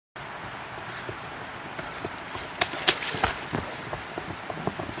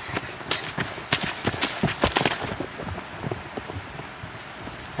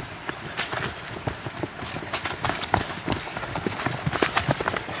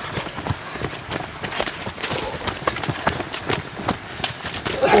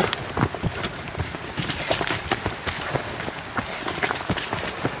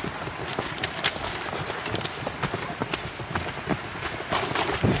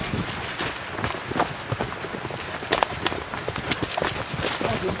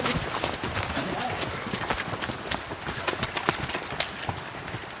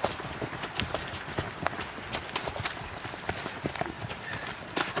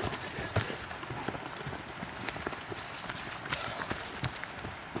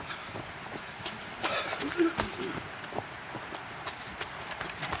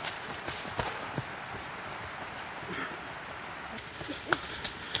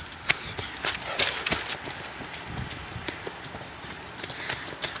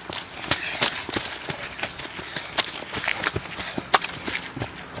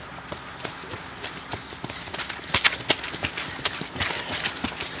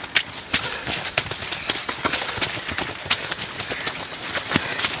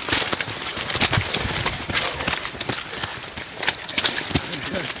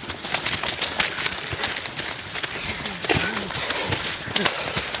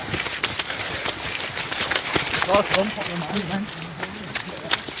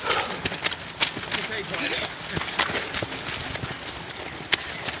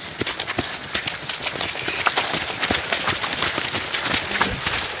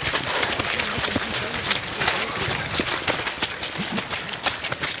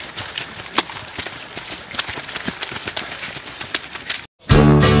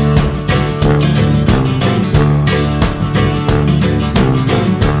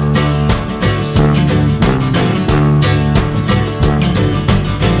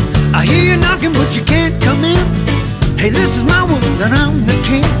But you can't come in. Hey, this is my world and I'm the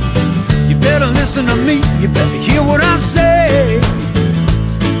king. You better listen to me, you better hear what I say.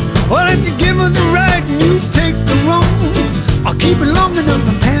 Well, if you give it the right and you take the wrong, I'll keep it long enough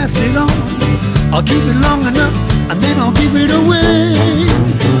and pass it on. I'll keep it long enough and then I'll give it away.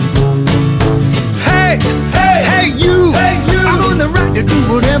 Hey, hey, hey you, I'm on the right to do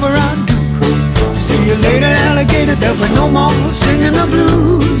whatever I do. See you later, alligator, there'll be no more singing the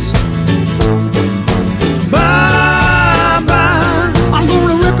blues. Bye-bye, I'm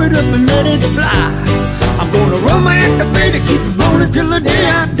gonna rip it up and let it fly. I'm gonna roll my activator, keep it rolling till the day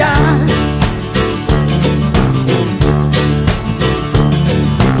I die.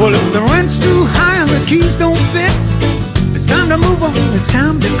 Well, if the rent's too high and the keys don't fit, it's time to move on, it's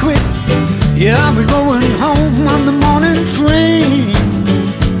time to quit. Yeah, I'll be going home on the morning train.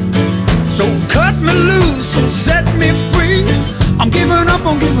 So cut me loose and set me free. I'm giving up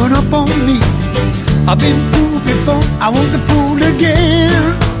on me. I've been fooled before, I won't be fooled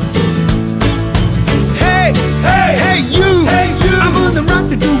again. Hey, hey, hey you, I'm on the right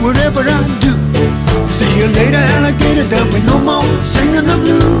to do whatever I do. See you later, alligator, there'll be no more singing the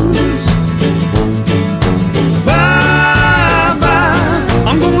blues. Bye-bye,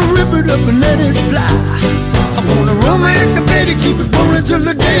 I'm gonna rip it up and let it fly. I'm gonna roll my activator, keep it rolling till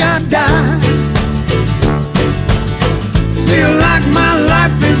the day I die. Feel like my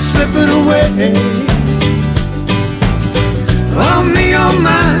life is slipping away. On me, on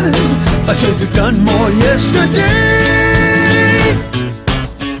mine, I should have done more yesterday.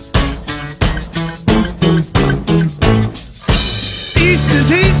 East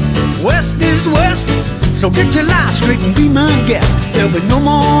is east, west is west. So get your life straight and be my guest. There'll be no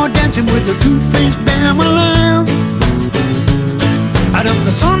more dancing with the two-faced Bama. And if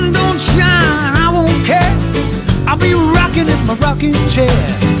the sun don't shine, I won't care. I'll be rocking in my rocking chair.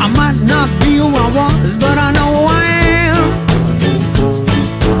 I might not be who I was, but I know who I am.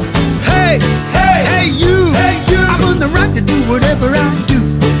 Hey, hey, hey you, I'm on the right to do whatever I do.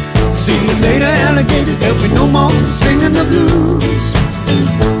 See you later, alligator, there'll be no more singing the blues.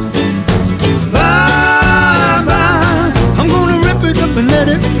 Bye-bye, I'm gonna rip it up and let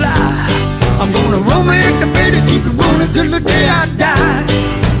it fly. I'm gonna roll my activator, keep it rolling till the day I die.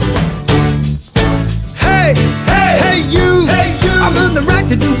 Hey, hey, hey you, I'm on the right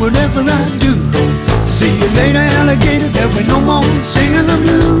to do whatever I do. See you later, alligator, there'll be no more singing the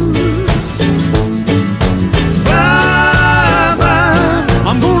blues. Bye-bye,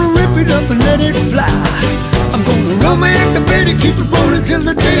 I'm gonna rip it up and let it fly. I'm gonna roll my activator, keep it